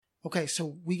Okay,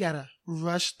 so we gotta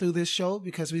rush through this show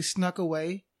because we snuck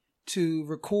away to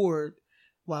record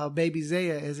while baby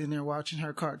Zaya is in there watching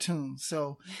her cartoons.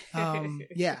 So,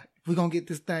 yeah, we're gonna get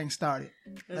this thing started.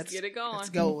 Let's get it going. Let's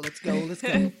go.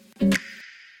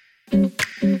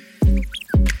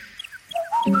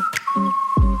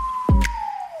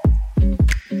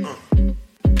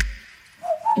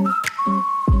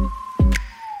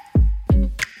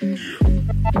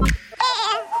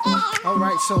 All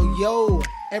right, so yo,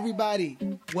 everybody,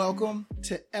 welcome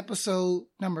to episode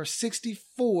number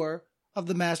 64 of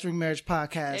the Mastering Marriage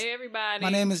Podcast. Hey, everybody. My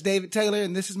name is David Taylor,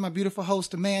 and this is my beautiful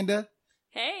host, Amanda.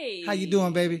 Hey. How you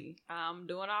doing, baby? I'm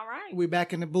doing all right. We're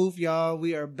back in the booth, y'all.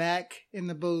 We are back in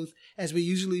the booth, as we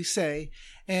usually say.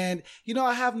 And, you know,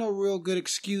 I have no real good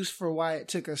excuse for why it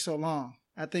took us so long.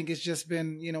 I think it's just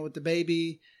been, you know, with the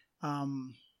baby,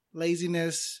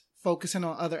 laziness, focusing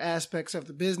on other aspects of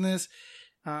the business.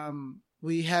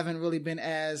 We haven't really been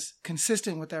as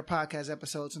consistent with our podcast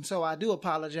episodes. And so I do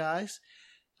apologize.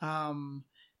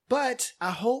 But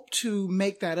I hope to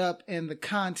make that up in the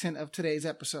content of today's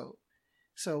episode.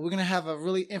 So we're going to have a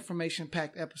really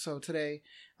information-packed episode today.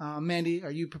 Mandy,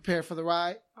 are you prepared for the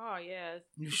ride? Oh, yes.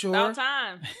 You sure? About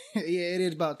time. Yeah, it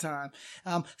is about time.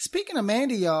 Speaking of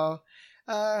Mandy, y'all,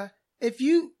 if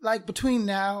you, like, between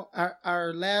now,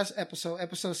 our last episode,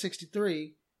 episode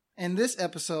 63, and this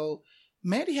episode,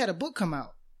 Mandy had a book come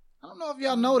out. I don't know if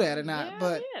y'all know that or not,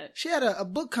 but she had a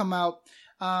book come out,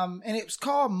 and it was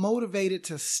called Motivated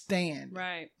to Stand.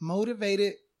 Right.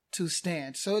 Motivated to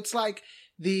Stand. So it's like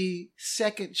the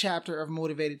second chapter of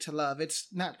Motivated to Love. It's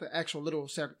not the actual literal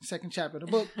second chapter of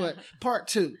the book, but part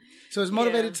 2. So it's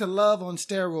Motivated to Love on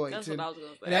steroids. That's what I was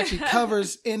going to say. It actually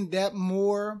covers in depth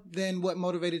more than what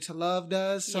Motivated to Love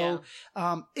does. So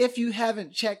if you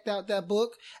haven't checked out that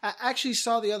book, I actually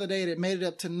saw the other day that it made it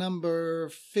up to number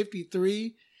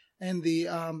 53 in the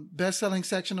best-selling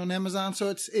section on Amazon. So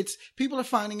it's people are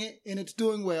finding it and it's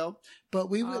doing well. But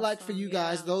we would like for you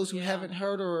guys, those who haven't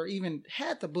heard or even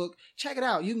had the book, check it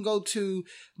out. You can go to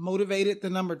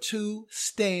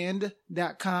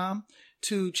motivated2stand.com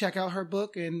to check out her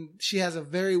book. And she has a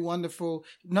very wonderful,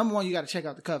 number one, you got to check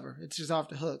out the cover. It's just off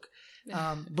the hook.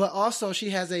 But also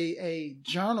she has a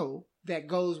journal that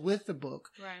goes with the book,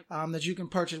 right? That you can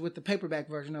purchase with the paperback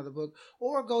version of the book,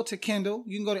 or go to Kindle.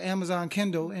 You can go to Amazon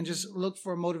Kindle and just look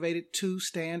for Motivated to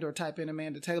Stand or type in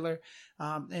Amanda Taylor,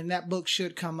 and that book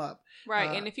should come up.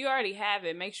 Right, and if you already have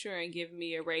it, make sure and give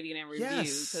me a rating and review,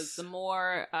 because the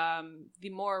more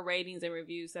ratings and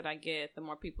reviews that I get, the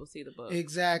more people see the book.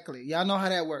 Exactly. Y'all know how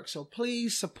that works. So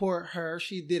please support her.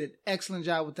 She did an excellent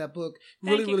job with that book.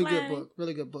 Really good book.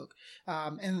 Really good book.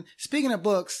 And speaking of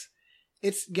books,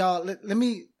 it's, y'all, we're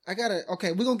going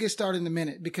to get started in a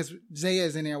minute because Zaya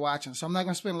is in there watching. So I'm not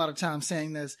going to spend a lot of time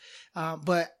saying this.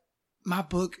 But my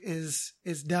book is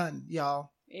done,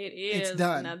 y'all. It is. It's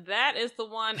done. Now that is the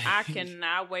one I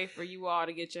cannot wait for you all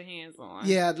to get your hands on.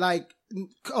 Yeah,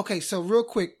 so real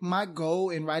quick, my goal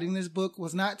in writing this book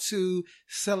was not to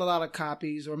sell a lot of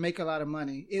copies or make a lot of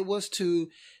money. It was to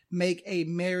make a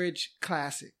marriage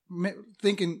classic.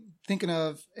 Thinking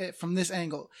of it from this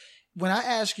angle. When I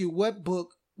ask you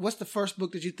what's the first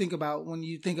book that you think about when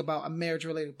you think about a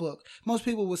marriage-related book? Most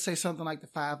people would say something like The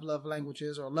 5 Love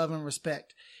Languages or Love and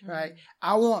Respect, right?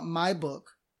 I want my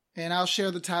book, and I'll share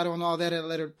the title and all that at a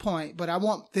later point, but I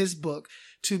want this book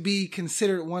to be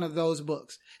considered one of those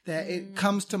books that it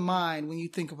comes to mind when you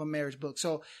think of a marriage book.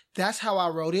 So that's how I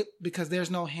wrote it, because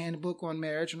there's no handbook on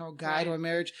marriage or no guide on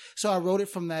marriage. So I wrote it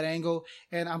from that angle,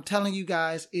 and I'm telling you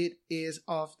guys, it is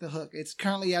off the hook. It's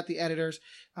currently at the editors.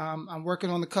 I'm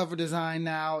working on the cover design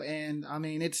now, and I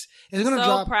mean, it's going to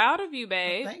drop. So proud of you,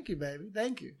 babe. Thank you, baby.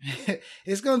 Thank you.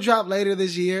 It's going to drop later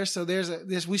this year. So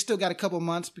we still got a couple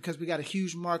months because we got a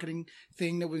huge marketing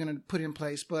thing that we're going to put in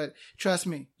place. But trust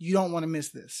me, you don't want to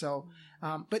miss this. So,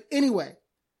 but anyway,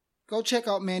 go check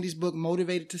out Mandy's book,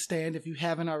 Motivated to Stand, if you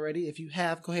haven't already. If you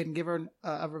have, go ahead and give her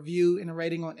a review and a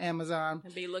rating on Amazon.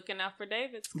 And be looking out for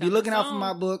David's. Be looking out for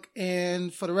my book.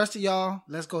 And for the rest of y'all,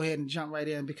 let's go ahead and jump right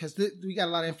in, because we got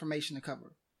a lot of information to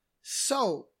cover.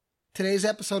 So today's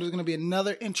episode is going to be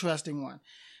another interesting one.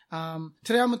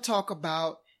 Today I'm going to talk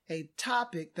about a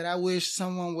topic that I wish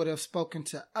someone would have spoken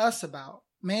to us about,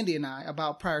 Mandy and I,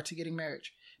 about prior to getting married.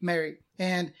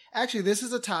 And actually, this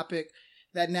is a topic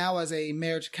that now, as a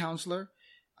marriage counselor,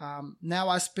 now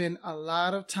I spend a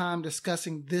lot of time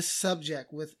discussing this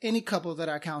subject with any couple that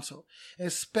I counsel,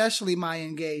 especially my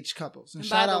engaged couples. And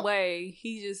by the way,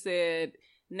 he just said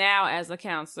now as a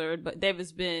counselor, but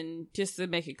David's been, just to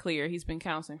make it clear, he's been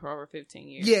counseling for over 15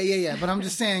 years. Yeah. But I'm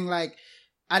just saying, like,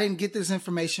 I didn't get this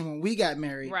information when we got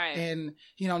married. Right. And,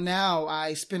 now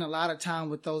I spend a lot of time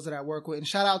with those that I work with. And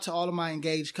shout out to all of my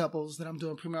engaged couples that I'm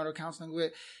doing premarital counseling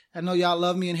with. I know y'all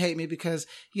love me and hate me because,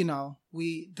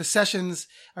 the sessions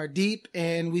are deep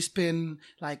and we spend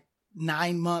like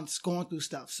 9 months going through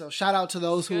stuff. So shout out to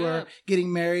those who are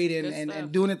getting married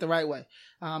and doing it the right way.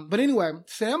 But anyway,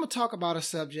 today I'm going to talk about a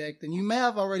subject, and you may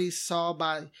have already saw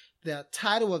by the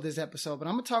title of this episode, but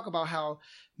I'm going to talk about how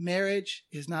marriage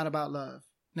is not about love.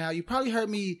 Now, you probably heard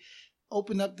me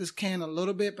open up this can a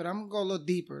little bit, but I'm going to go a little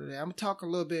deeper today. I'm going to talk a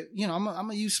little bit, I'm going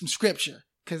to use some scripture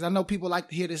because I know people like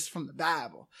to hear this from the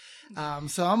Bible.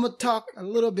 So I'm going to talk a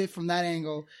little bit from that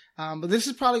angle. But this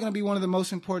is probably going to be one of the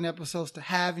most important episodes to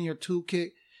have in your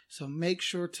toolkit. So make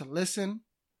sure to listen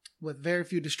with very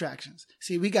few distractions.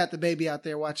 See, we got the baby out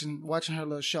there watching her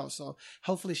little show. So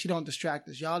hopefully she don't distract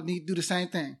us. Y'all need to do the same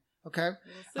thing. Okay.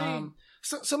 We'll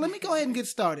see. So let me go ahead and get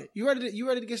started. You ready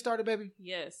to get started, baby?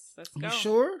 Yes, let's go. You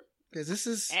sure? Because this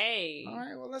is... Hey. All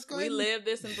right, well, let's go ahead. We live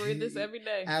this and breathe this every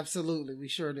day. Absolutely, we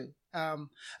sure do. And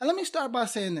let me start by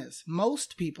saying this.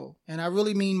 Most people, and I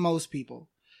really mean most people,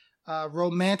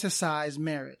 romanticize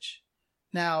marriage.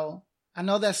 Now, I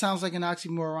know that sounds like an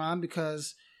oxymoron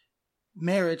because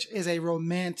marriage is a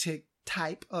romantic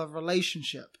type of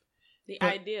relationship. The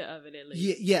idea of it, at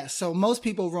least. Yes. So most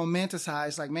people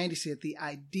romanticize, like Mandy said, the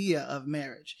idea of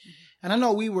marriage. Mm-hmm. And I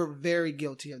know we were very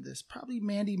guilty of this. Probably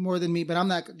Mandy more than me, but I'm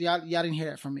not, y'all didn't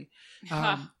hear that from me.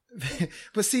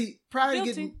 But see, prior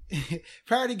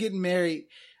to getting married,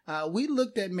 we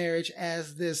looked at marriage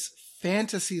as this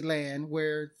fantasy land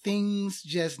where things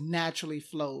just naturally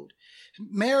flowed.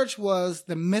 Marriage was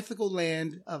the mythical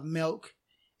land of milk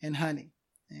and honey.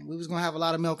 And we was going to have a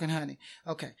lot of milk and honey.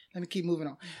 Okay, let me keep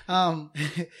moving on.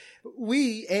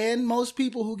 We and most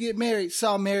people who get married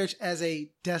saw marriage as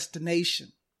a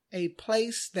destination, a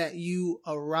place that you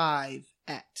arrive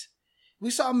at.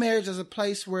 We saw marriage as a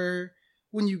place where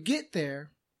when you get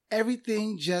there,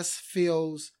 everything just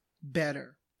feels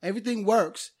better. Everything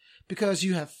works because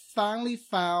you have finally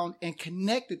found and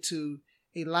connected to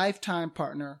a lifetime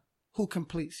partner who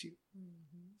completes you.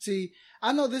 See,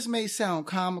 I know this may sound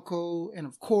comical, and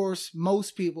of course,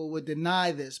 most people would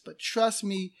deny this, but trust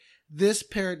me, this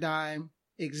paradigm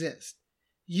exists.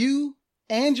 You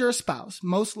and your spouse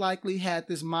most likely had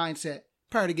this mindset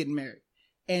prior to getting married,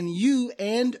 and you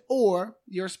and or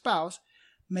your spouse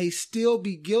may still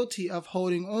be guilty of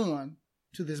holding on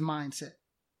to this mindset.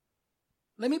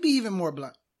 Let me be even more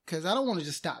blunt, because I don't want to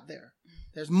just stop there.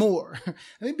 There's more. Let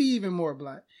me be even more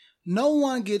blunt. No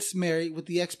one gets married with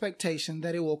the expectation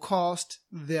that it will cost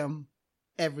them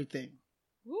everything.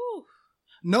 Woo.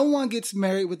 No one gets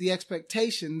married with the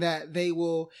expectation that they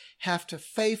will have to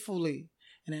faithfully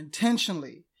and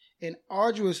intentionally and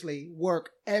arduously work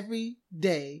every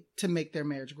day to make their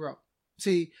marriage grow.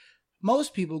 See,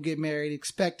 most people get married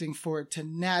expecting for it to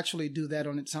naturally do that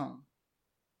on its own.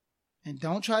 And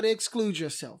don't try to exclude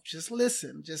yourself. Just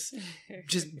listen.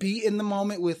 Just be in the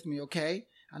moment with me, okay?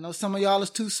 I know some of y'all is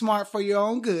too smart for your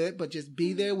own good, but just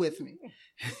be there with me.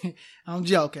 I'm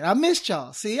joking. I missed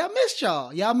y'all. See, I missed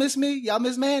y'all. Y'all miss me? Y'all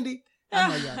miss Mandy? I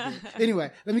know y'all did. Anyway,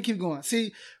 let me keep going.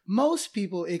 See, most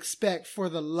people expect for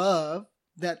the love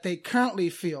that they currently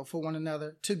feel for one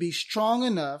another to be strong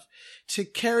enough to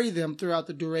carry them throughout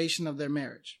the duration of their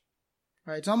marriage.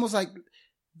 Right? It's almost like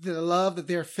the love that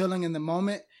they're feeling in the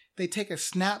moment. They take a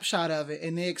snapshot of it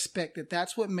and they expect that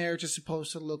that's what marriage is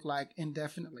supposed to look like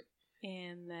indefinitely.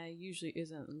 And that usually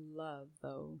isn't love,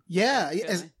 though. Yeah,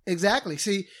 exactly.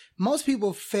 See, most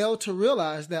people fail to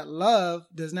realize that love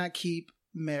does not keep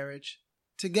marriage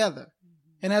together.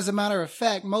 Mm-hmm. And as a matter of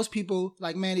fact, most people,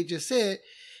 like Mandy just said,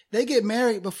 they get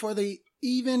married before they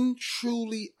even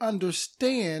truly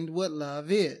understand what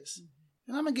love is. Mm-hmm.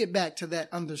 And I'm going to get back to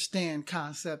that understand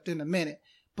concept in a minute,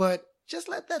 but just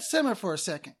let that simmer for a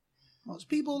second. Most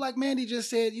people, like Mandy just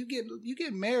said, you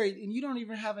get married and you don't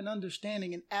even have an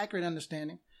accurate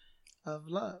understanding of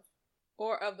love.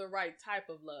 Or of the right type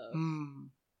of love.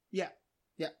 Yeah.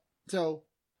 So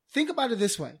think about it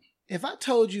this way. If I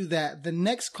told you that the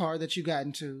next car that you got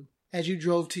into as you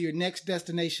drove to your next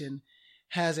destination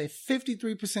has a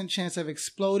 53% chance of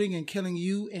exploding and killing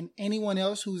you and anyone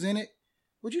else who's in it,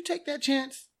 would you take that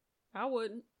chance? I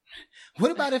wouldn't.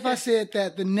 What about if I said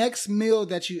that the next meal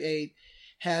that you ate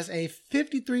has a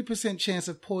 53% chance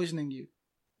of poisoning you?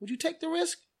 Would you take the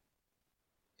risk?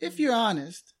 If you're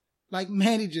honest, like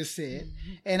Mandy just said,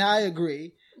 and I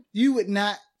agree, you would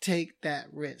not take that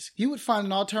risk. You would find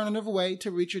an alternative way to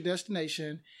reach your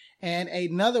destination and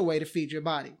another way to feed your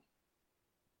body.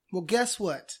 Well, guess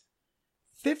what?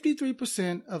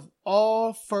 53% of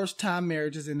all first-time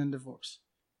marriages end in divorce.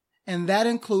 And that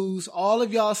includes all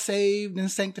of y'all saved and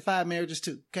sanctified marriages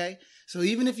too, okay? So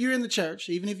even if you're in the church,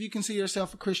 even if you consider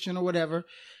yourself a Christian or whatever,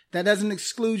 that doesn't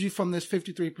exclude you from this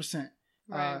 53%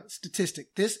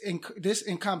 statistic. This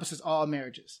encompasses all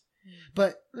marriages.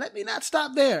 But let me not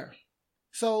stop there.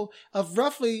 So of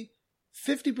roughly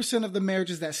 50% of the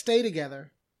marriages that stay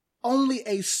together, only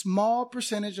a small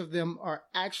percentage of them are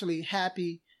actually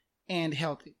happy and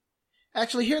healthy.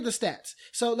 Actually, here are the stats.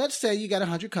 So let's say you got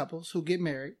 100 couples who get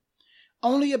married.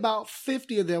 Only about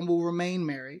 50 of them will remain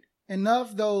married. And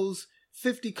of those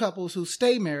 50 couples who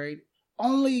stay married,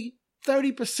 only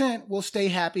 30% will stay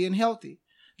happy and healthy.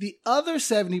 The other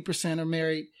 70% are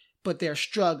married, but they're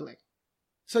struggling.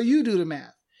 So you do the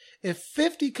math. If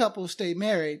 50 couples stay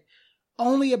married,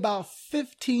 only about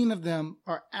 15 of them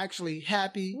are actually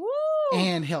happy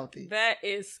and healthy. That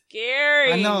is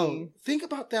scary. I know. Think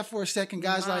about that for a second,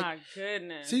 guys. My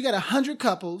goodness. So you got 100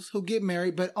 couples who get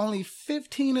married, but only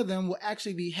 15 of them will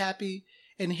actually be happy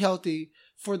and healthy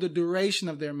for the duration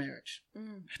of their marriage.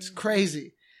 Mm-hmm. It's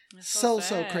crazy. That's so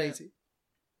crazy.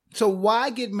 So why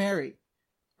get married,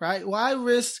 right? Why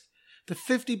risk the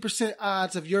 50%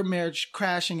 odds of your marriage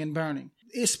crashing and burning?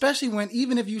 Especially when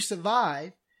even if you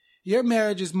survive, your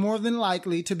marriage is more than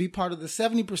likely to be part of the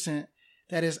 70%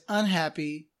 that is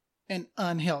unhappy and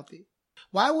unhealthy.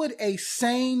 Why would a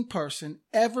sane person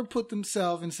ever put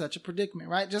themselves in such a predicament,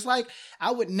 right? Just like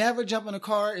I would never jump in a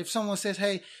car if someone says,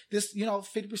 hey, this,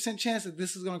 50% chance that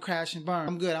this is going to crash and burn.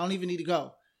 I'm good. I don't even need to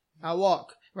go. I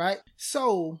walk, right?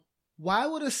 So why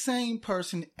would a sane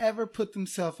person ever put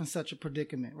themselves in such a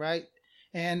predicament, right?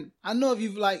 And I know if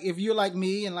you're like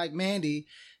me and like Mandy,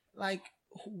 like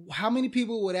how many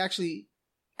people would actually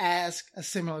ask a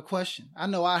similar question? I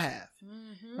know I have,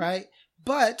 right?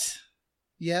 But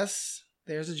yes,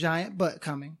 there's a giant but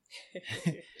coming.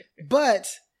 But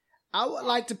I would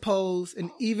like to pose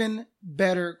an even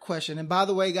better question. And by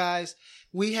the way, guys,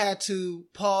 we had to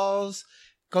pause,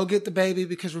 go get the baby,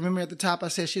 because remember at the top I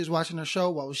said she was watching her show.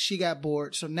 Well, she got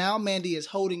bored. So now Mandy is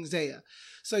holding Zaya.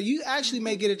 So you actually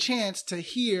may get a chance to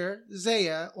hear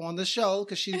Zaya on the show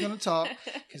because she's going to talk,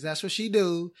 because that's what she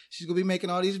do. She's going to be making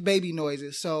all these baby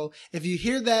noises. So if you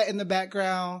hear that in the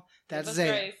background, that's Zaya.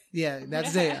 Grace. Yeah,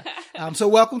 that's Zaya. So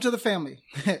welcome to the family.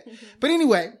 But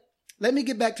anyway, let me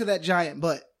get back to that giant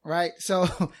butt, right? So,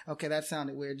 okay, that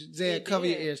sounded weird. Zaya, cover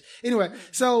your ears. Anyway,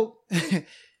 so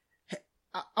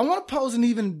I want to pose an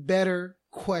even better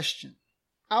question.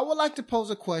 I would like to pose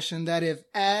a question that, if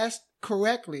asked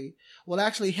correctly, will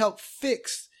actually help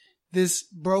fix this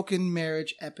broken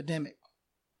marriage epidemic.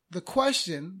 The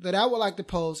question that I would like to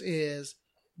pose is,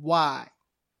 why?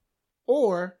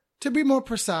 Or, to be more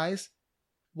precise,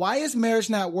 why is marriage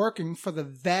not working for the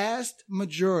vast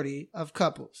majority of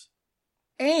couples?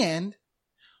 And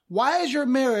why is your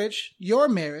marriage,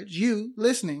 you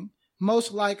listening,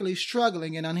 most likely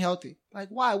struggling and unhealthy? Like,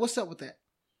 why? What's up with that?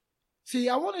 See,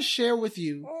 I want to share with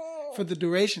you for the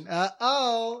duration. I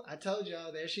told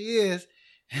y'all, there she is.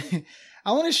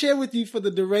 I want to share with you for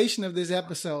the duration of this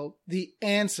episode the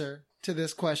answer to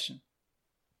this question.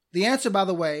 The answer, by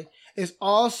the way, is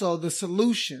also the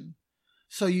solution.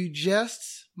 So you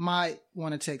just might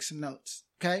want to take some notes.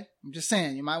 Okay? I'm just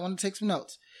saying, you might want to take some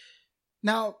notes.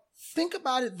 Now, think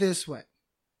about it this way.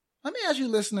 Let me ask you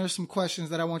listeners some questions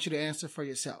that I want you to answer for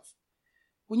yourself.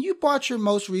 When you bought your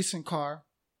most recent car,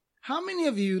 how many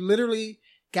of you literally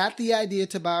got the idea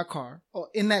to buy a car, or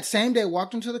in that same day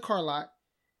walked into the car lot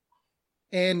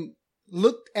and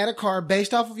looked at a car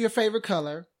based off of your favorite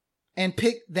color and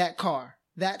picked that car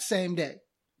that same day?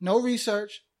 No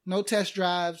research, no test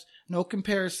drives, no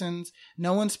comparisons,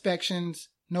 no inspections,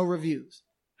 no reviews.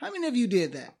 How many of you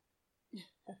did that?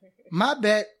 My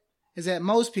bet is that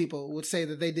most people would say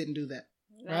that they didn't do that,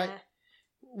 right?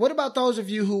 What about those of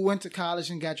you who went to college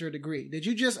and got your degree? Did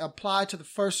you just apply to the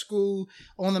first school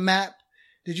on the map?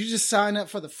 Did you just sign up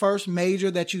for the first major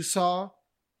that you saw?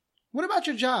 What about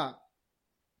your job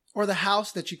or the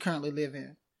house that you currently live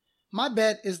in? My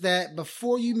bet is that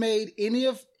before you made any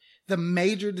of the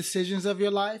major decisions of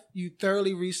your life, you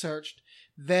thoroughly researched,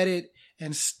 vetted,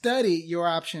 and studied your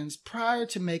options prior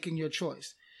to making your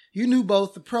choice. You knew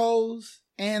both the pros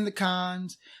and the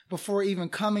cons before even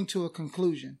coming to a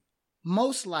conclusion.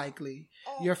 Most likely,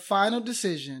 your final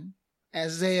decision,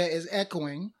 as Zaya is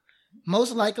echoing,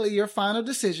 most likely your final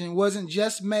decision wasn't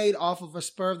just made off of a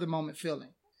spur-of-the-moment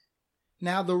feeling.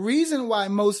 Now, the reason why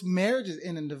most marriages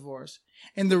end in divorce,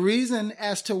 and the reason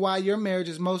as to why your marriage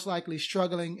is most likely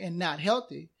struggling and not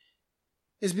healthy,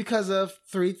 is because of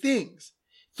three things.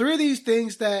 Three of these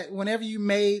things that whenever you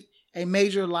made a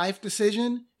major life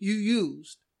decision, you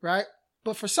used, right?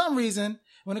 But for some reason,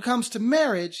 when it comes to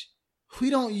marriage, we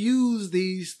don't use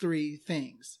these three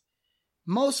things.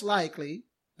 Most likely,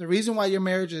 the reason why your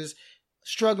marriage is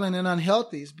struggling and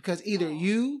unhealthy is because either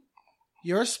you,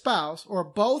 your spouse, or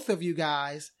both of you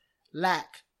guys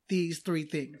lack these three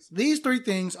things. These three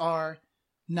things are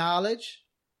knowledge,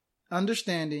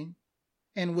 understanding,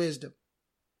 and wisdom.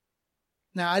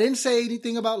 Now, I didn't say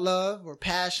anything about love or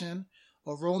passion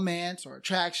or romance or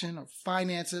attraction or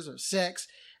finances or sex.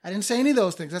 I didn't say any of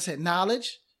those things. I said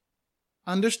knowledge,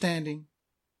 understanding,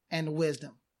 and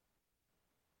wisdom.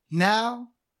 Now,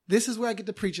 this is where I get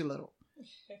to preach a little.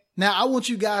 Now, I want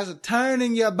you guys to turn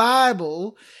in your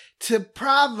Bible to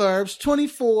Proverbs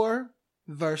 24,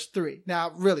 verse 3.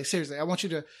 Now, really, seriously, I want you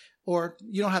to, or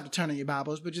you don't have to turn in your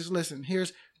Bibles, but just listen.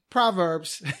 Here's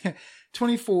Proverbs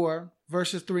 24,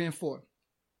 verses 3 and 4.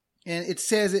 And it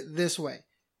says it this way.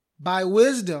 By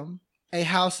wisdom, a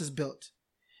house is built,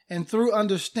 and through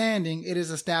understanding, it is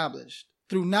established.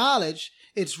 Through knowledge,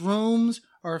 its rooms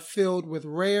are filled with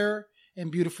rare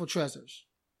and beautiful treasures.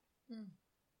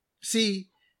 See,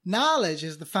 knowledge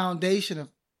is the foundation of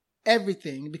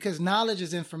everything because knowledge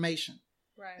is information.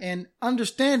 Right. And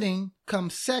understanding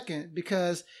comes second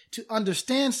because to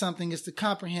understand something is to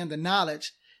comprehend the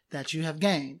knowledge that you have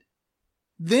gained.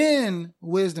 Then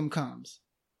wisdom comes.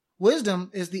 Wisdom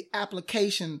is the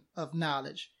application of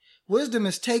knowledge. Wisdom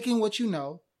is taking what you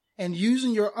know and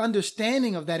using your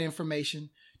understanding of that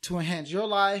information to enhance your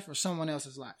life or someone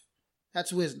else's life.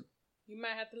 That's wisdom. You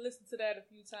might have to listen to that a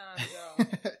few times,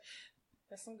 y'all.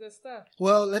 That's some good stuff.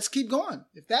 Well, let's keep going.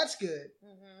 If that's good,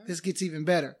 this gets even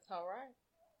better. All right.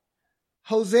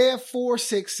 Hosea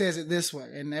 4:6 says it this way,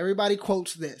 and everybody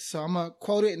quotes this. So I'm going to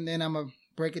quote it and then I'm going to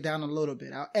break it down a little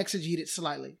bit. I'll exegete it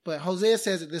slightly. But Hosea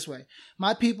says it this way.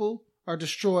 My people are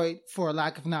destroyed for a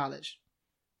lack of knowledge.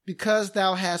 Because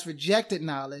thou hast rejected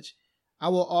knowledge, I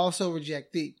will also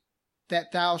reject thee,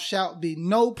 that thou shalt be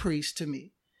no priest to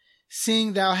me.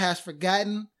 Seeing thou hast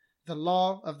forgotten the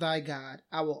law of thy God,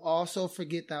 I will also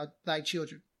forget thy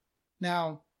children.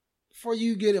 Now, before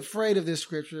you get afraid of this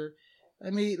scripture,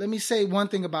 let me say one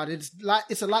thing about it.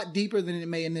 It's a lot deeper than it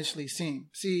may initially seem.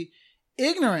 See,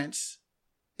 ignorance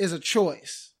is a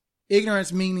choice.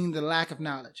 Ignorance meaning the lack of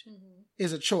knowledge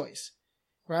is a choice,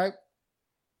 right?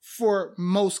 For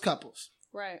most couples.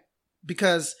 Right.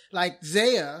 Because like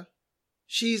Zaya,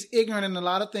 she's ignorant in a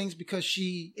lot of things because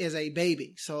she is a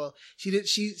baby. So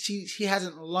she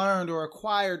hasn't learned or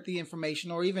acquired the information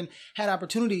or even had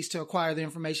opportunities to acquire the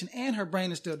information, and her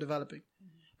brain is still developing.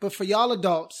 But for y'all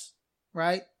adults,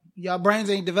 right? Y'all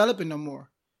brains ain't developing no more.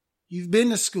 You've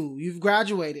been to school. You've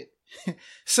graduated.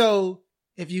 So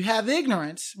if you have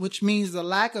ignorance, which means the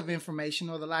lack of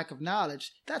information or the lack of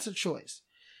knowledge, that's a choice.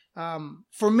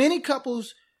 For many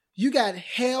couples, you got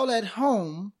hell at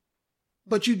home,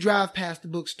 but you drive past the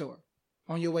bookstore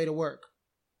on your way to work.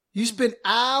 You spend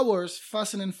hours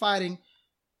fussing and fighting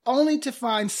only to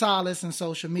find solace in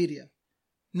social media,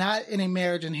 not in a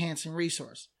marriage-enhancing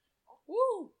resource.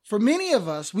 Woo. For many of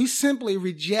us, we simply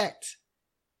reject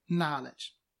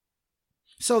knowledge.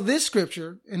 So this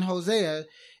scripture in Hosea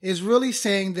is really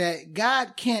saying that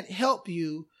God can't help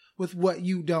you with what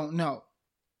you don't know.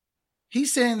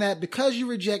 He's saying that because you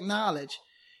reject knowledge,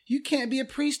 you can't be a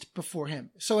priest before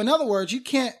him. So in other words, you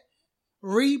can't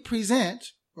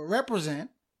represent or represent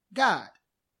God.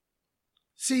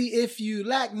 See, if you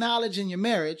lack knowledge in your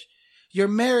marriage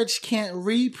can't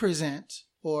represent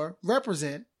or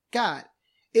represent God.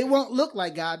 It won't look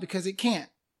like God because it can't.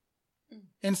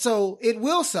 And so it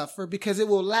will suffer because it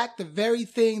will lack the very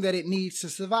thing that it needs to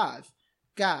survive,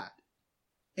 God.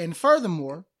 And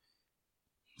furthermore,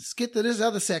 let's get to this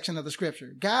other section of the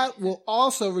scripture. God will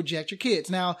also reject your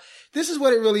kids. Now, this is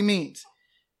what it really means.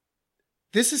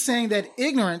 This is saying that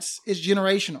ignorance is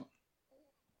generational.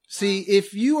 See,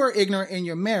 if you are ignorant in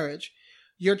your marriage,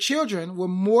 your children will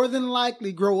more than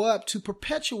likely grow up to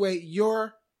perpetuate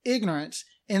your ignorance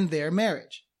in their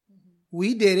marriage.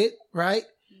 We did it, right?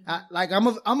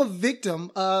 I'm a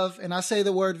victim of, and I say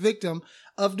the word victim,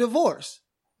 of divorce.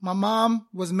 My mom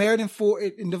was married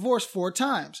and divorced 4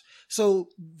 times. So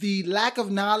the lack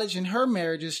of knowledge in her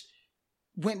marriages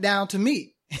went down to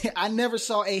me. I never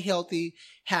saw a healthy,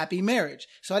 happy marriage.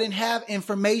 So I didn't have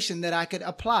information that I could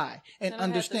apply and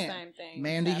understand.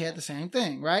 Mandy had the same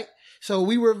thing, right? So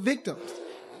we were victims.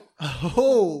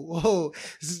 Oh.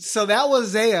 So that was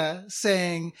Zaya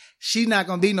saying she's not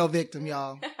going to be no victim,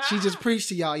 y'all. She just preached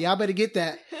to y'all. Y'all better get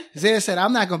that. Zaya said,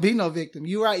 I'm not going to be no victim.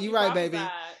 You right, baby.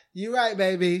 You right,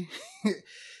 baby.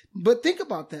 But think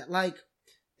about that. Like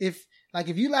if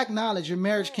you lack knowledge, your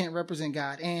marriage can't represent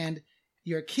God, and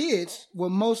your kids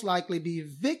will most likely be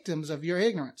victims of your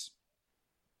ignorance.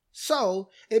 So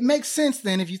it makes sense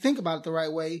then, if you think about it the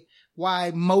right way,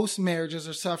 why most marriages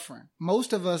are suffering.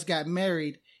 Most of us got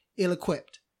married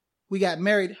ill-equipped. We got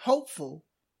married hopeful,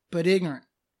 but ignorant.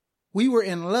 We were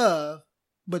in love,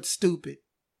 but stupid.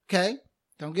 Okay?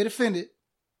 Don't get offended.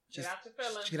 Get out your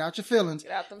feelings. Get out your feelings.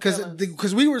 Get out them feelings.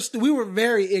 Because we were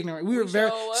very ignorant. We were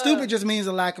very stupid. Just means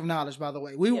a lack of knowledge. By the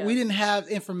way, we didn't have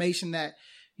information that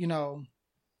the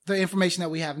information that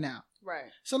we have now.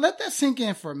 Right. So let that sink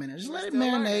in for a minute. Just let it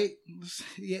marinate.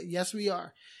 Yes, we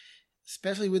are.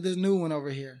 Especially with this new one over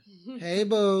here. Hey,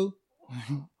 boo.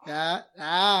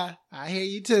 I hear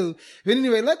you too. But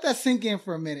anyway, let that sink in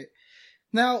for a minute.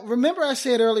 Now, remember I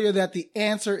said earlier that the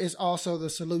answer is also the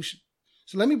solution.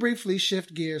 So let me briefly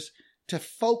shift gears to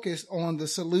focus on the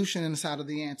solution inside of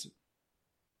the answer.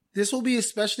 This will be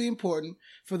especially important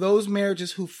for those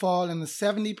marriages who fall in the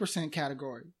 70%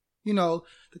 category.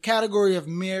 The category of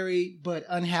married but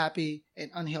unhappy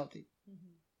and unhealthy.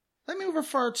 Mm-hmm. Let me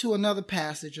refer to another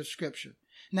passage of scripture.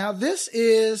 Now, this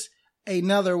is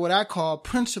another what I call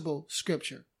principle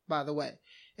scripture, by the way.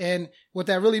 And what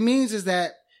that really means is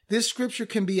that this scripture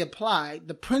can be applied,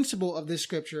 the principle of this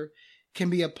scripture can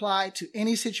be applied to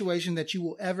any situation that you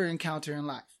will ever encounter in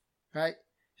life, right?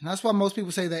 And that's why most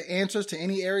people say that answers to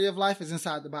any area of life is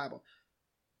inside the Bible.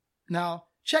 Now,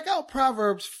 check out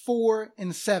Proverbs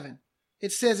 4:7.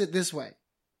 It says it this way.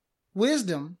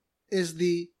 Wisdom is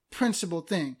the principal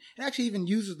thing. It actually even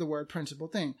uses the word principal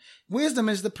thing. Wisdom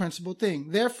is the principal thing.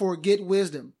 Therefore, get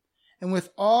wisdom. And with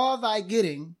all thy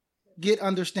getting, get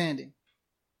understanding.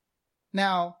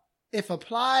 Now, if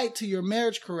applied to your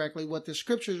marriage correctly, what the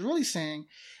scripture is really saying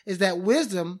is that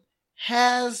wisdom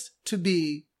has to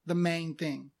be the main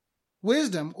thing.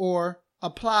 Wisdom or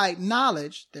applied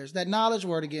knowledge, there's that knowledge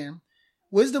word again.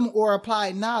 Wisdom or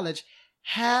applied knowledge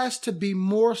has to be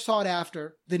more sought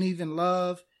after than even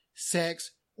love,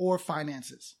 sex, or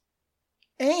finances.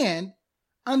 And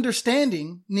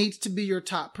understanding needs to be your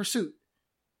top pursuit.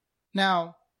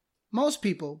 Now, most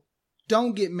people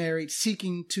don't get married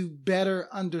seeking to better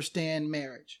understand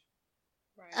marriage.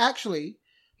 Right. Actually,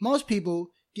 most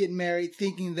people get married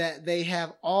thinking that they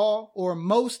have all or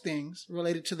most things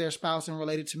related to their spouse and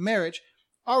related to marriage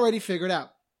already figured out.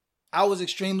 I was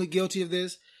extremely guilty of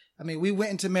this. I mean, we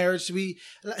went into marriage.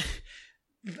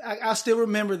 I still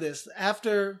remember this.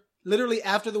 Literally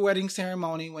after the wedding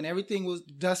ceremony, when everything was,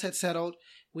 dust had settled,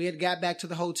 we had got back to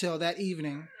the hotel that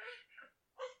evening.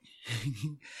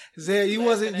 Zaya, you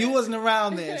wasn't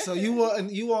around then, so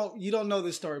you don't know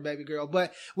this story, baby girl.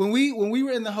 But when we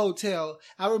were in the hotel,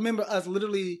 I remember us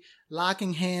literally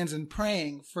locking hands and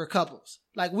praying for couples.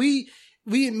 Like we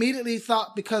immediately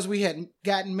thought, because we had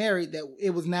gotten married, that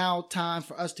it was now time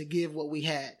for us to give what we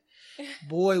had.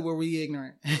 Boy, were we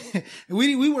ignorant.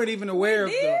 we weren't even aware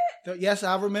of the yes,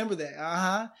 I remember that.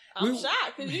 I'm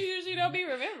shocked because you usually don't be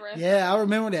remembering. Yeah, I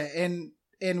remember that.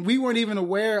 And we weren't even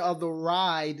aware of the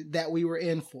ride that we were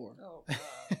in for. Oh,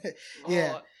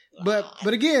 yeah. But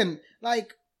again,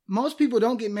 like, most people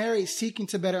don't get married seeking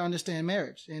to better understand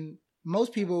marriage. And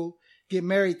most people get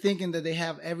married thinking that they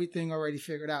have everything already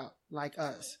figured out, like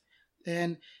us.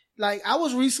 And like, I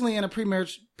was recently in a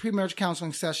pre-marriage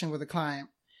counseling session with a client.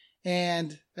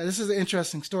 And this is an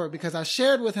interesting story because I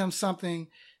shared with him something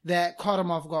that caught him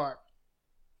off guard.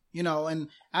 And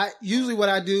usually what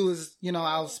I do is,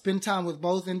 I'll spend time with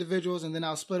both individuals and then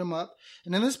I'll split them up.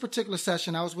 And in this particular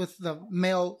session, I was with the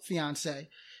male fiance.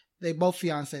 They both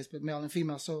fiancés, but male and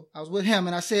female. So I was with him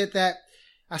and I said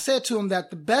to him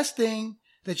that the best thing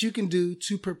that you can do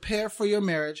to prepare for your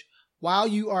marriage while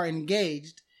you are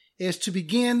engaged is to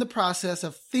begin the process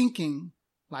of thinking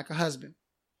like a husband.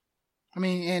 I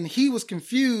mean, and he was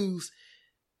confused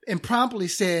and promptly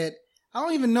said, I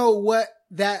don't even know what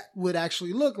that would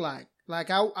actually look like. Like,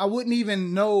 I wouldn't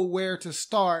even know where to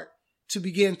start to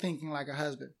begin thinking like a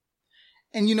husband.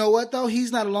 And you know what, though?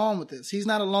 He's not alone with this. He's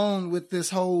not alone with this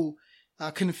whole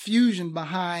confusion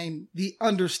behind the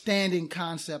understanding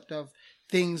concept of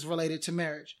things related to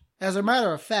marriage. As a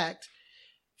matter of fact,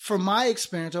 from my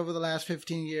experience over the last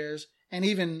 15 years, and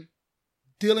even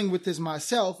dealing with this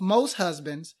myself, most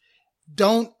husbands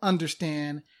don't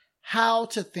understand how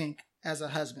to think as a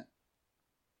husband.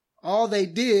 All they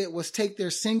did was take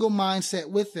their single mindset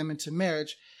with them into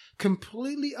marriage,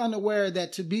 completely unaware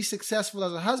that to be successful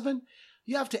as a husband,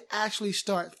 you have to actually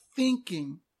start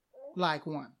thinking like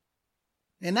one.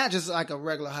 And not just like a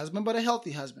regular husband, but a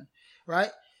healthy husband, right?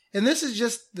 And this is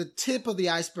just the tip of the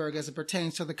iceberg as it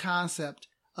pertains to the concept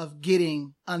of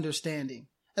getting understanding.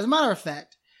 As a matter of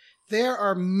fact, there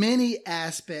are many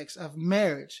aspects of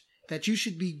marriage that you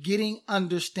should be getting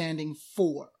understanding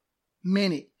for.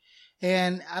 Many.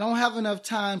 And I don't have enough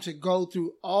time to go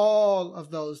through all of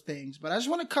those things, but I just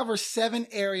want to cover 7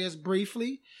 areas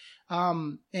briefly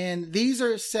And these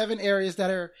are 7 areas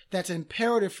that's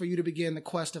imperative for you to begin the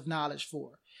quest of knowledge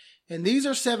for. And these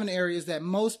are 7 areas that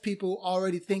most people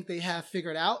already think they have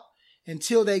figured out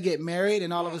until they get married,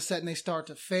 and all of a sudden they start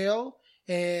to fail,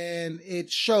 and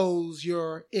it shows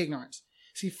your ignorance.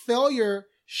 See, failure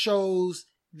shows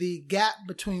the gap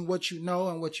between what you know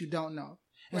and what you don't know.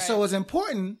 And so it's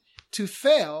important to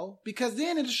fail, because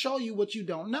then it'll show you what you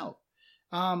don't know.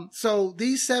 So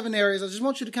these 7 areas, I just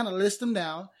want you to kind of list them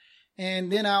down,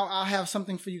 and then I'll have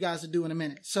something for you guys to do in a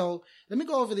minute. So let me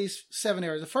go over these 7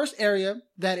 areas. The first area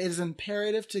that is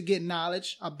imperative to get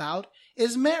knowledge about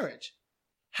is marriage.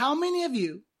 How many of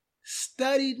you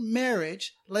studied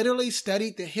marriage, literally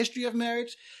studied the history of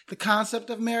marriage, the concept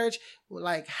of marriage,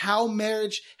 like how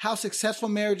successful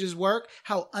marriages work,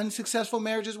 how unsuccessful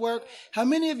marriages work? How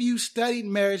many of you studied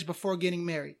marriage before getting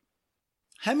married?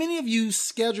 How many of you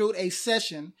scheduled a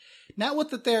session, not with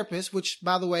the therapist, which,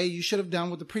 by the way, you should have done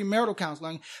with the premarital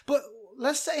counseling, but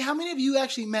let's say how many of you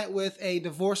actually met with a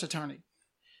divorce attorney?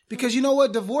 Because you know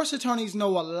what? Divorce attorneys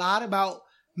know a lot about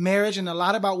marriage and a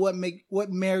lot about what makes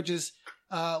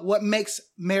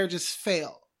marriages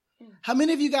fail. How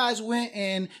many of you guys went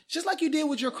and, just like you did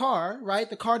with your car, right?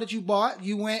 The car that you bought,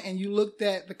 you went and you looked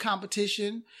at the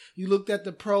competition, you looked at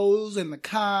the pros and the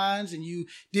cons, and you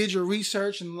did your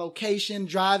research and location,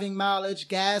 driving mileage,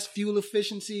 gas, fuel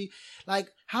efficiency. Like,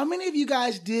 how many of you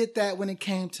guys did that when it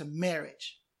came to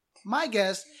marriage? My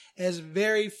guess is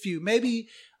very few. Maybe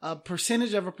a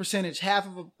percentage of a percentage, half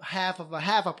of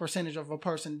a percentage of a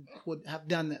person would have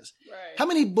done this. Right. How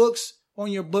many books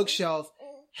on your bookshelf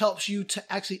helps you to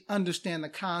actually understand the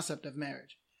concept of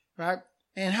marriage, right?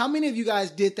 And how many of you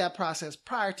guys did that process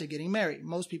prior to getting married?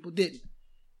 Most people didn't.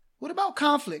 What about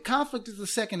conflict? Conflict is the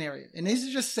second area. And these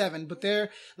are just 7, but they're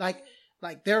like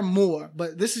they're more,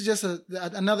 but this is just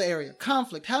another area.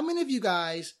 Conflict. How many of you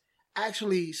guys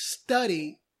actually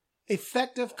study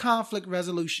effective conflict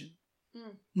resolution?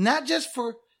 Not just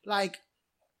for like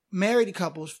married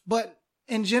couples, but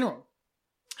in general.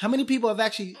 How many people have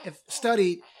actually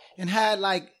studied and had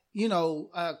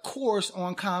a course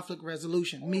on conflict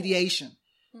resolution, mediation,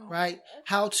 right?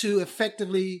 How to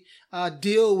effectively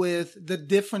deal with the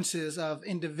differences of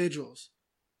individuals.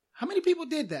 How many people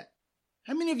did that?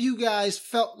 How many of you guys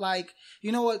felt like,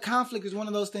 you know what, conflict is one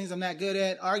of those things I'm not good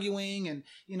at, arguing and,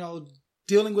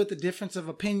 dealing with the difference of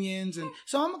opinions. And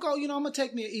so I'm going to go, I'm going to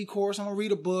take me an e-course. I'm going to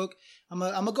read a book. I'm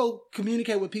going to go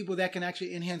communicate with people that can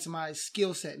actually enhance my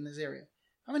skill set in this area.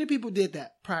 How many people did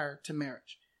that prior to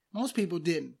marriage? Most people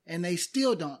didn't, and they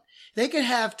still don't. They could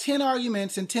have 10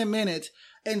 arguments in 10 minutes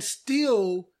and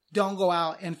still don't go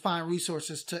out and find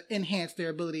resources to enhance their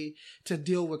ability to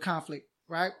deal with conflict,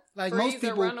 right? Like freeze most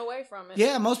people or run away from it.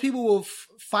 Yeah, most people will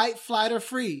fight, flight, or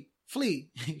flee.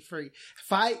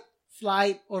 Fight,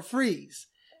 flight, or freeze,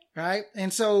 right?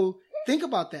 And so think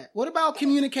about that. What about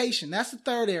communication? That's the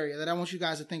third area that I want you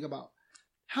guys to think about.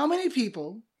 How many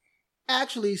people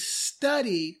actually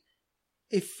studied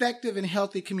effective and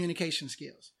healthy communication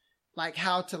skills, like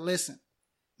how to listen,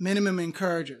 minimum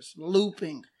encouragers,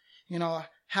 looping,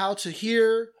 how to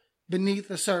hear beneath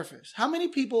the surface? How many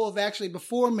people have actually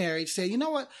before marriage said, you know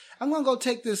what, I'm going to go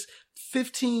take this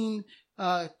 15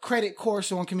 credit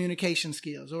course on communication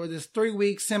skills, or this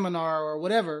 3-week seminar, or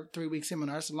whatever, 3-week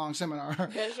seminar, it's a long seminar,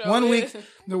 sure 1 week,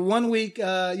 the 1 week,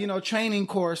 training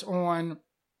course on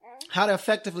how to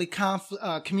effectively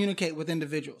communicate with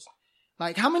individuals.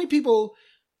 Like how many people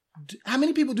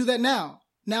do that now?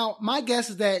 Now, my guess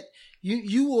is that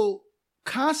you will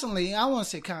constantly, I won't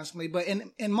say constantly, but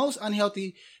in most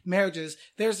unhealthy marriages,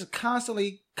 there's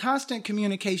constant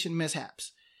communication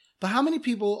mishaps. But how many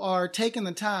people are taking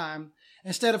the time,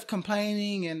 instead of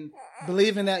complaining and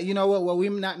believing that, we're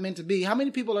not meant to be, how many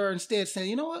people are instead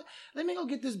saying, you know what, let me go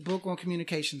get this book on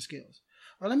communication skills.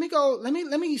 Or let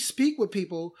me speak with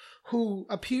people who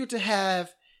appear to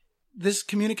have this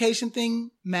communication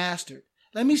thing mastered.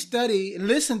 Let me study and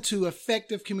listen to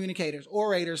effective communicators,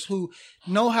 orators who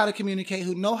know how to communicate,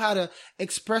 who know how to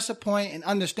express a point and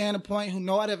understand a point, who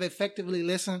know how to effectively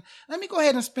listen. Let me go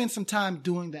ahead and spend some time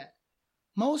doing that.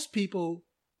 Most people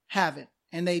haven't,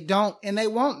 and they don't, and they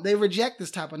won't. They reject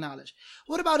this type of knowledge.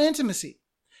 What about intimacy?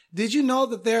 Did you know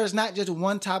that there is not just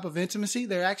one type of intimacy?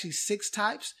 There are actually 6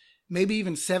 types, maybe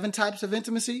even 7 types of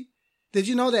intimacy. Did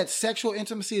you know that sexual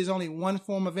intimacy is only one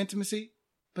form of intimacy?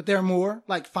 But there are more,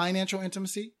 like financial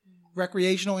intimacy,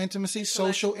 recreational intimacy,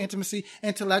 social intimacy,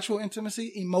 intellectual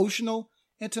intimacy, emotional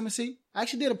intimacy. I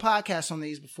actually did a podcast on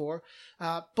these before.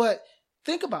 But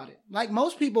think about it. Like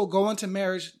most people go into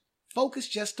marriage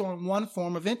focused just on one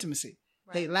form of intimacy.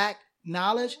 Right. They lack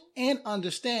knowledge and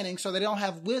understanding, so they don't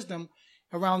have wisdom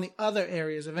around the other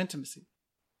areas of intimacy.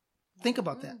 Think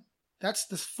about that. That's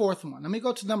the fourth one. Let me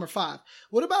go to number 5.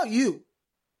 What about you?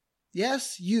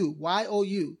 Yes, you.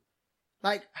 Y-O-U.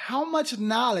 Like, how much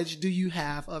knowledge do you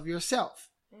have of yourself?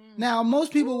 Now,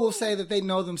 most people will say that they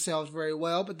know themselves very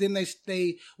well, but then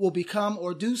they will become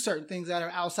or do certain things that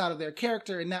are outside of their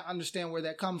character and not understand where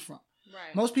that comes from.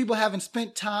 Right. Most people haven't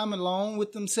spent time alone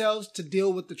with themselves to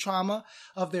deal with the trauma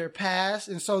of their past.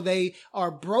 And so they are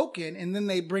broken, and then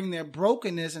they bring their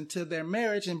brokenness into their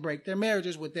marriage and break their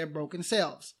marriages with their broken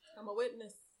selves. I'm a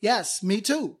witness. Yes, me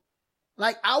too.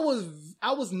 Like, I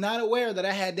was not aware that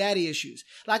I had daddy issues.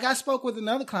 Like, I spoke with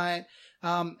another client,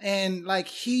 and like,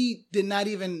 he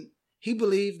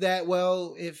believed that,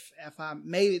 well, if I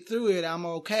made it through it, I'm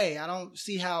okay. I don't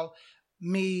see how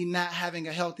me not having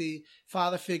a healthy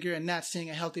father figure and not seeing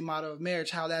a healthy model of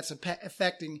marriage, how that's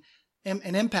affecting and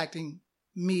impacting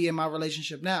me in my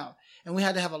relationship now. And we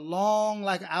had to have a long,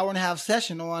 like, hour and a half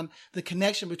session on the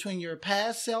connection between your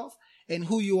past self and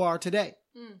who you are today.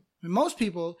 And most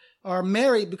people are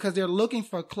married because they're looking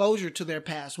for closure to their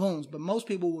past wounds, but most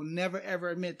people will never, ever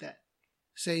admit that.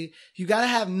 See, you got to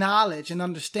have knowledge and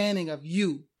understanding of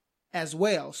you as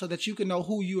well so that you can know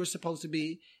who you are supposed to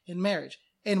be in marriage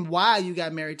and why you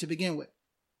got married to begin with.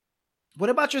 What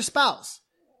about your spouse,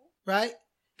 right?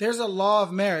 There's a law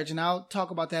of marriage, and I'll talk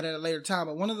about that at a later time,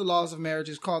 but one of the laws of marriage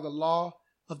is called the law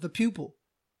of the pupil.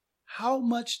 How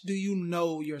much do you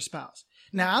know your spouse?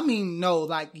 Now, I mean know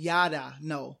like yada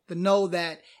know. The know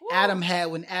that Adam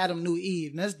had when Adam knew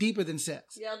Eve. And that's deeper than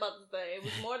sex. Yeah, I was about to say, it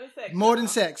was more than sex. More than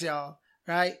sex, y'all.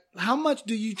 Right? How much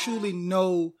do you truly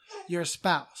know your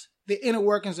spouse? The inner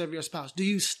workings of your spouse. Do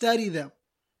you study them?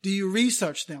 Do you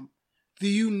research them? Do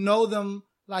you know them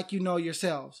like you know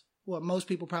yourselves? Well, most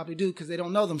people probably do because they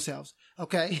don't know themselves.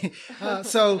 Okay.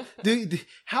 So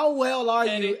how well are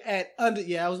you at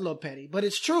yeah, I was a little petty, but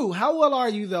it's true. How well are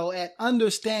you though at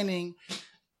understanding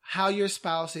how your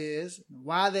spouse is,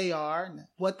 why they are,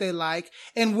 what they like,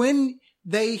 and when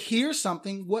they hear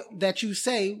something that you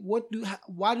say,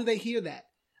 why do they hear that?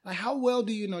 Like, how well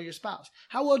do you know your spouse?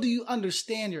 How well do you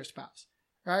understand your spouse?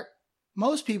 Right?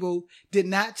 Most people did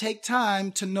not take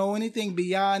time to know anything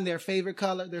beyond their favorite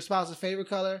color, their spouse's favorite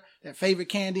color, their favorite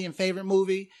candy and favorite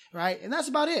movie, right? And that's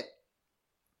about it.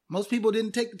 Most people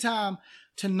didn't take the time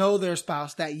to know their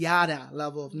spouse, that yada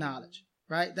level of knowledge,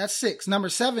 right? That's 6. Number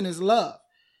 7 is love.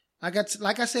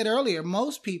 Like I said earlier,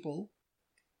 most people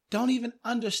don't even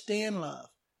understand love.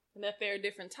 And that there are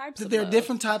different types of love. There are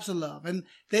different types of love. And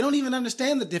they don't even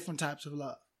understand the different types of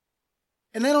love.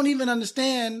 And they don't even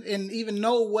understand and even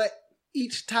know what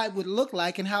each type would look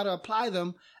like and how to apply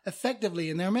them effectively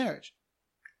in their marriage.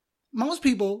 Most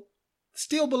people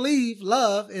still believe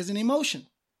love is an emotion,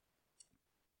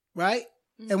 right?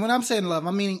 Mm-hmm. And when I'm saying love,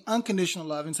 I'm meaning unconditional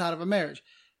love inside of a marriage.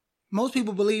 Most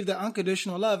people believe that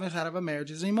unconditional love inside of a marriage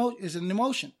is an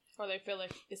emotion. Or they feel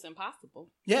like it's impossible.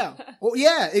 Yeah. Well,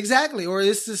 yeah, exactly. Or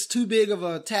it's just too big of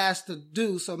a task to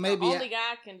do, so maybe only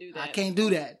God can do that. I can't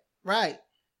do that. Right.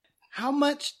 How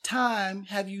much time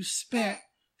have you spent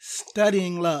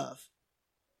studying love?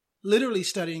 Literally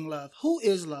studying love. Who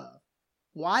is love?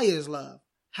 Why is love?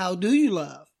 How do you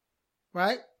love?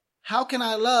 Right? How can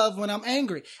I love when I'm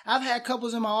angry? I've had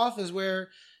couples in my office where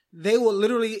they will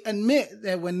literally admit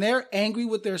that when they're angry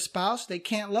with their spouse, they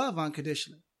can't love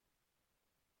unconditionally.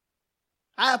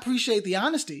 I appreciate the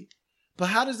honesty, but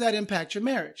how does that impact your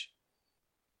marriage?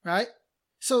 Right?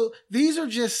 So these are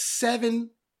just 7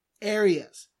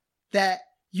 areas that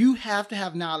you have to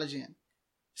have knowledge in.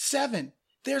 7.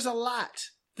 There's a lot.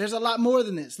 There's a lot more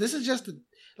than this. This is just the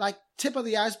tip of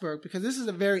the iceberg because this is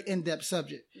a very in-depth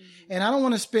subject. Mm-hmm. And I don't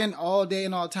want to spend all day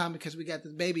and all time because we got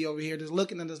this baby over here just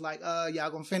looking at us like, y'all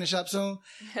gonna finish up soon?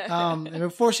 And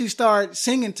before she starts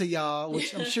singing to y'all,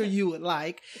 which I'm sure you would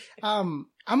like, I'm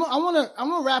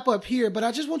gonna wrap up here, but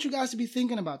I just want you guys to be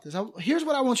thinking about this. Here's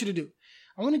what I want you to do.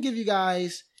 I want to give you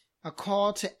guys a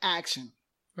call to action,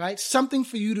 right? Something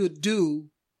for you to do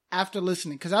after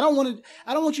listening. Because I don't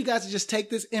want you guys to just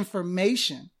take this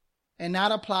information and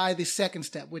not apply the second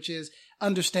step, which is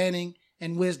understanding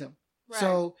and wisdom. Right.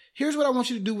 So here's what I want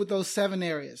you to do with those 7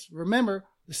 areas. Remember,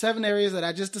 the 7 areas that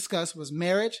I just discussed were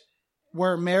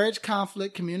marriage,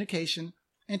 conflict, communication,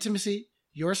 intimacy,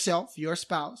 yourself, your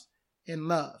spouse, and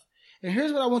love. And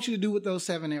here's what I want you to do with those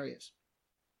 7 areas.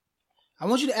 I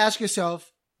want you to ask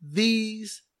yourself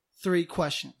these 3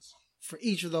 questions for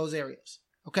each of those areas.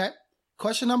 Okay?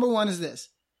 Question number 1 is this.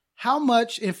 How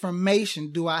much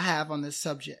information do I have on this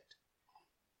subject?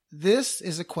 This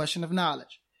is a question of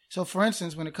knowledge. So for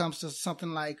instance, when it comes to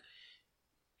something like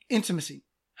intimacy,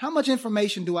 how much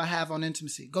information do I have on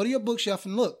intimacy? Go to your bookshelf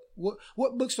and look.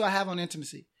 What books do I have on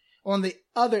intimacy? On the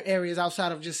other areas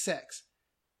outside of just sex?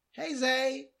 Hey,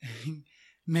 Zay.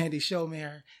 Mandy showed me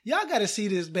her. Y'all got to see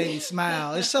this baby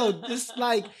smile. It's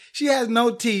like she has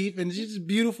no teeth and she's just a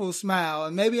beautiful smile.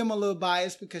 And maybe I'm a little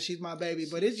biased because she's my baby,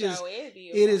 but it's so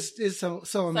amazing.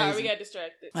 Sorry, we got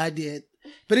distracted. I did.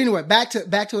 But anyway, back to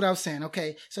what I was saying.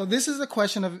 Okay. So this is a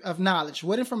question of knowledge.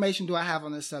 What information do I have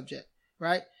on this subject?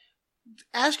 Right?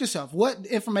 Ask yourself, what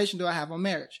information do I have on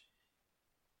marriage?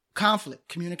 Conflict,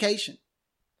 communication.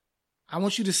 I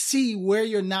want you to see where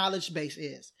your knowledge base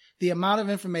is, the amount of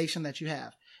information that you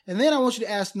have. And then I want you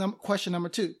to ask question number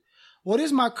 2. What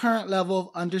is my current level of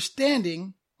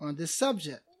understanding on this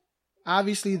subject?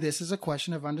 Obviously, this is a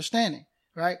question of understanding,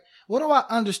 right? What do I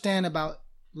understand about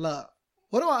love?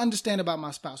 What do I understand about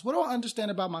my spouse? What do I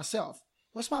understand about myself?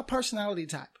 What's my personality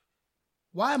type?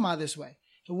 Why am I this way?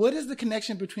 What is the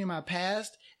connection between my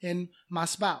past and my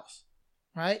spouse,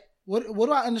 right? What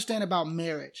do I understand about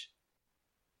marriage?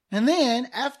 And then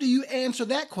after you answer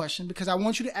that question, because I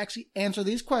want you to actually answer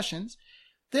these questions,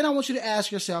 then I want you to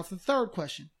ask yourself the third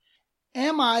question.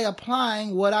 Am I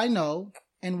applying what I know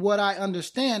and what I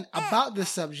understand about this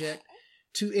subject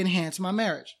to enhance my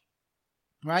marriage?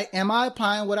 Right? Am I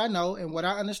applying what I know and what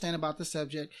I understand about the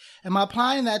subject? Am I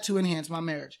applying that to enhance my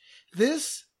marriage?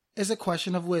 This is a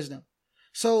question of wisdom.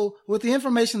 So with the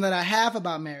information that I have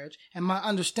about marriage and my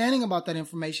understanding about that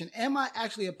information, am I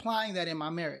actually applying that in my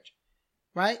marriage?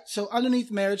 Right? So underneath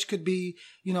marriage could be,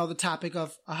 the topic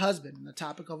of a husband and the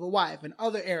topic of a wife and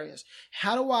other areas.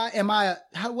 What do I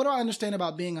understand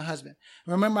about being a husband?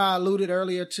 Remember I alluded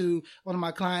earlier to one of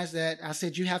my clients that I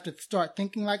said you have to start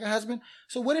thinking like a husband.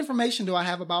 So what information do I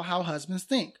have about how husbands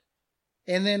think?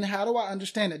 And then how do I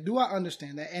understand it? Do I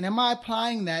understand that? And am I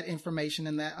applying that information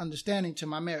and that understanding to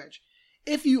my marriage?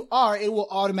 If you are, it will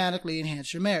automatically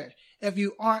enhance your marriage. If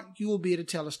you aren't, you will be able to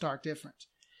tell a stark difference.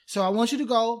 So I want you to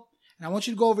go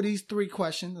over these 3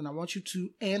 questions and I want you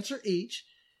to answer each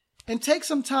and take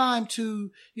some time to,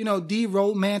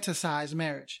 de-romanticize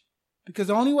marriage. Because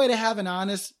the only way to have an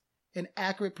honest and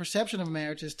accurate perception of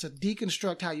marriage is to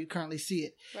deconstruct how you currently see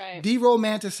it. Right.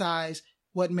 De-romanticize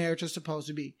what marriage is supposed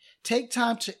to be. Take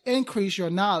time to increase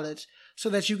your knowledge so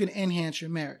that you can enhance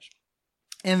your marriage.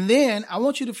 And then I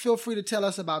want you to feel free to tell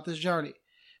us about this journey.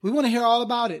 We want to hear all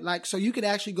about it. So you could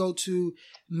actually go to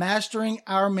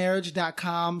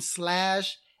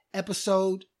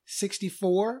masteringourmarriage.com/episode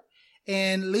 64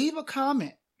 and leave a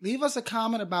comment. Leave us a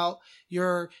comment about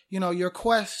your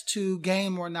quest to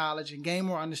gain more knowledge and gain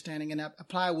more understanding and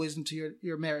apply wisdom to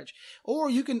your marriage. Or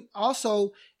you can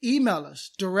also email us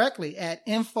directly at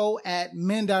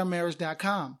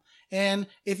info@mendourmarriage.com. And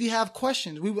if you have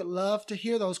questions, we would love to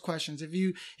hear those questions. If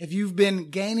you've been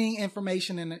gaining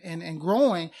information and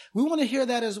growing, we want to hear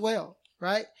that as well,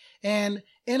 right? And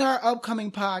in our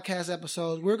upcoming podcast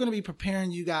episodes, we're going to be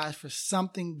preparing you guys for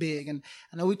something big. And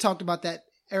I know we talked about that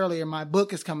earlier. My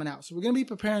book is coming out. So we're going to be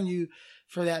preparing you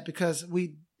for that because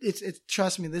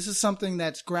trust me, this is something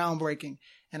that's groundbreaking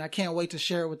and I can't wait to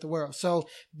share it with the world. So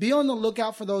be on the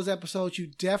lookout for those episodes. You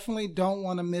definitely don't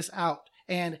want to miss out.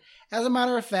 And as a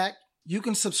matter of fact, you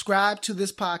can subscribe to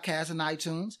this podcast in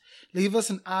iTunes, leave us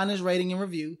an honest rating and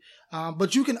review.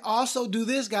 But you can also do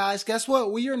this, guys. Guess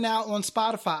what? We are now on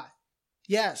Spotify.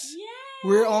 Yes, yay!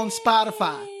 We're on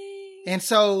Spotify. And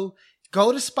so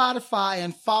go to Spotify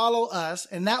and follow us.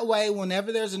 And that way,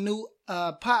 whenever there's a new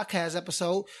podcast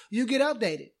episode, you get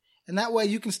updated. And that way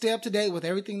you can stay up to date with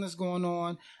everything that's going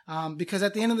on. Because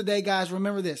at the end of the day, guys,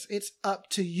 remember this. It's up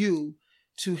to you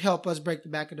to help us break the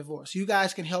back of divorce. You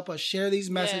guys can help us share these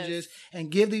messages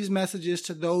and give these messages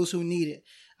to those who need it.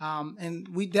 And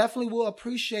we definitely will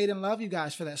appreciate and love you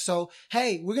guys for that. So,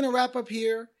 hey, we're going to wrap up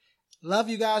here. Love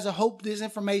you guys. I hope this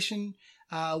information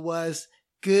was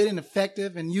good and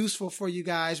effective and useful for you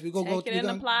guys. We're going to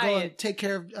go and take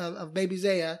care of baby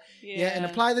Zaya. Yeah, and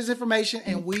apply this information.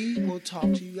 And we will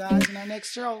talk to you guys in our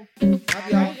next show. Love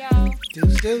y'all.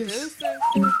 Deuce.